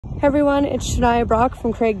Hey everyone, it's Shania Brock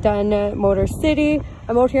from Dunn, Motor City.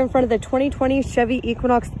 I'm out here in front of the 2020 Chevy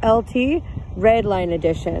Equinox LT Redline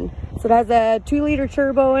Edition. So it has a 2-liter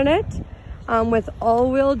turbo in it with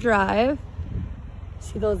all-wheel drive.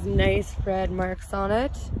 See those nice red marks on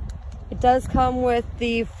it. It does come with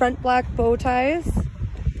the front black bow ties,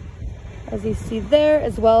 as you see there,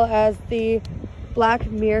 as well as the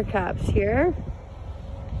black mirror caps here.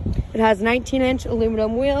 It has 19-inch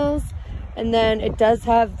aluminum wheels. And then it does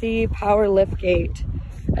have the power lift gate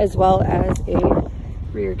as well as a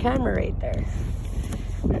rear camera right there.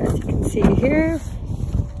 As you can see here,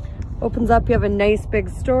 opens up, you have a nice big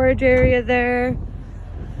storage area there.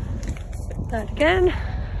 That again.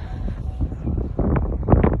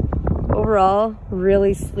 Overall,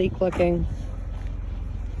 really sleek looking.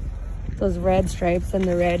 Those red stripes and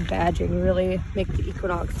the red badging really make the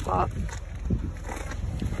Equinox pop.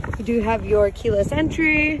 You do have your keyless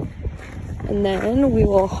entry. And then we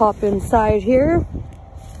will hop inside here.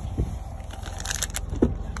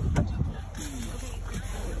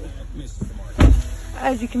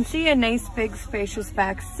 As you can see, a nice big spacious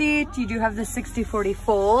back seat. You do have the 60/40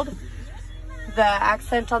 fold. The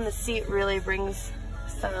accent on the seat really brings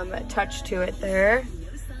some touch to it there.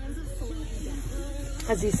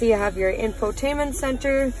 As you see, you have your infotainment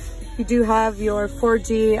center. You do have your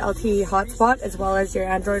 4G LTE hotspot as well as your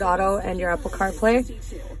Android Auto and your Apple CarPlay.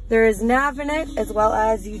 There is nav in it, as well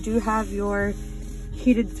as you do have your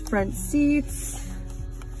heated front seats.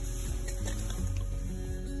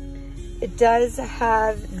 It does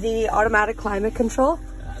have the automatic climate control,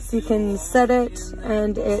 so you can set it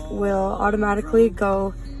and it will automatically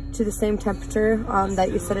go to the same temperature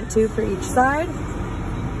that you set it to for each side.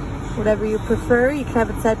 Whatever you prefer, you can have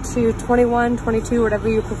it set to 21, 22, whatever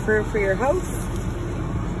you prefer for your house.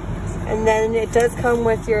 And then it does come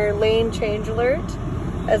with your lane change alert,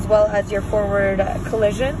 as well as your forward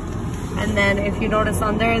collision. And then if you notice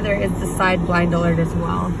on there, there is the side blind alert as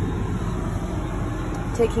well.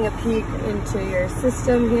 Taking a peek into your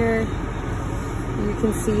system here, you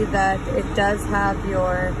can see that it does have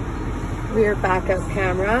your rear backup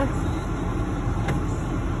camera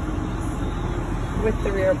with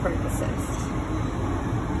the rear park assist.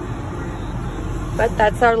 But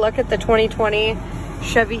that's our look at the 2020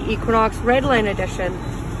 Chevy Equinox Redline Edition.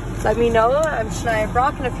 Let me know. I'm Shania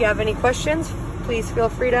Brock, and if you have any questions, please feel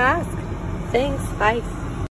free to ask. Thanks. Bye.